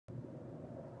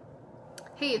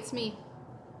Hey, it's me.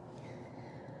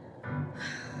 I'm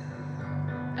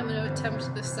gonna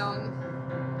attempt this song.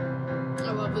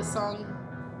 I love this song.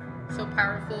 So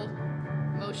powerful,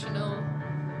 emotional.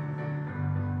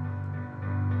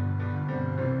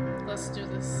 Let's do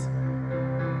this.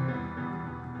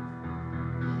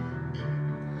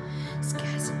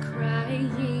 Skies are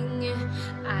crying,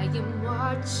 I am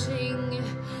watching,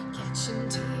 catching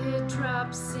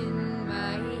teardrops in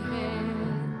my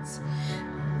hands.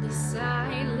 Only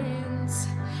silence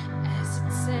as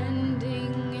it's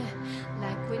ending,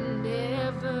 like we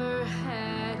never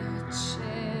had a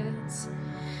chance.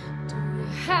 Do you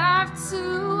have to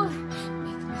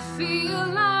make me feel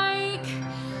like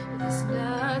there's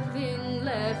nothing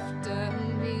left of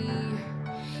me?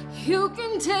 You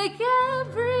can take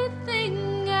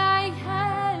everything I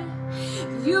have,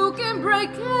 you can break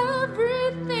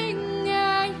everything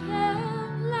I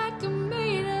have, like I'm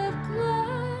made of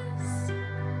glass,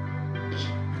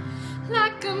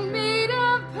 like I'm made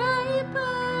of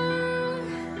paper.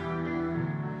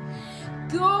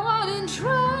 Go on and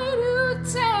try to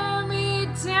tear me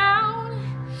down,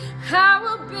 I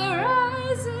will be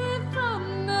rising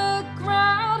from the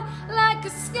ground like a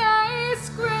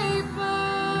skyscraper,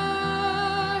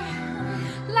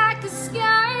 like a skyscraper.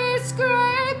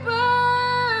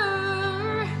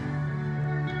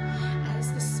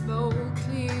 As the smoke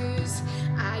clears,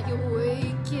 I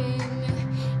awaken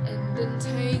and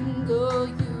untangle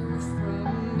you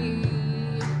from me.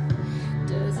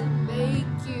 Does it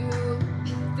make you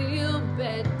feel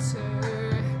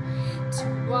better to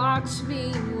watch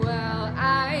me while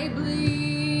I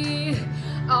bleed?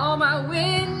 All my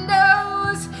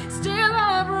windows still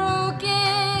are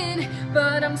broken,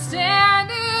 but I'm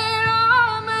standing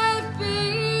on my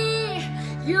feet.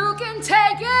 You can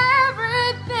take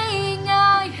everything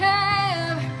I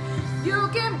have, you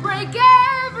can break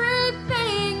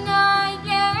everything I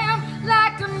am,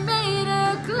 like I'm made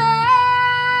of glass,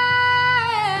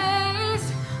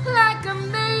 like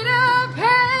I'm made of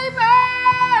paper.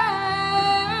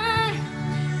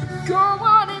 Go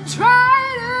on and try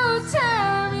to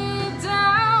tear me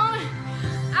down,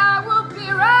 I will be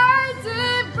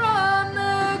rising from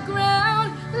the ground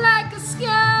like a skyscraper,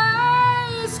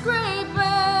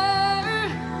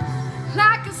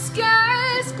 like a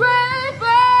skyscraper.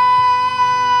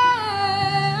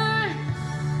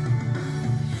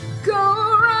 Go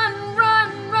run,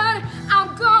 run, run,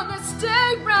 I'm gonna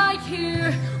stay right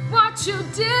here, watch you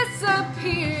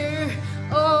disappear.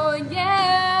 Oh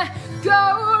yeah, go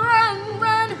run,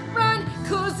 run, run,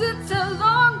 'cause it's a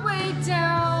long way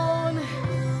down,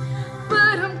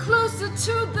 but I'm closer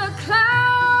to the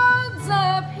clouds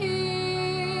up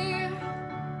here.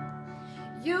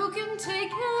 You can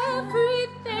take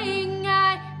everything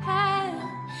I have,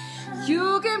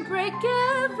 you can break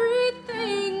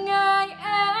everything I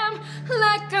am,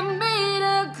 like I'm made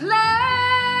of glass,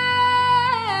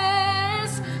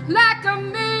 like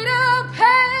I'm made of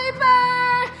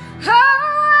paper.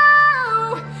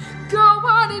 Oh, go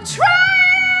on and try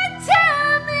to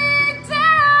tear me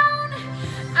down,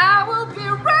 I will be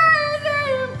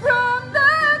rising from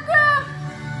the ground.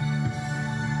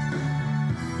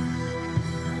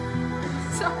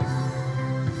 So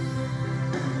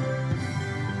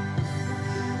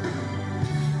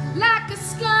like a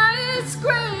skyscraper,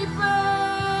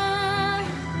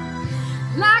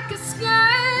 like a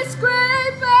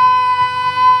skyscraper.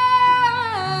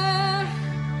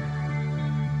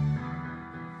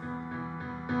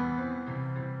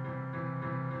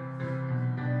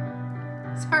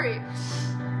 Sorry,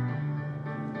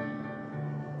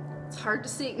 it's hard to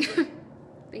sing.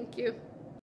 Thank you.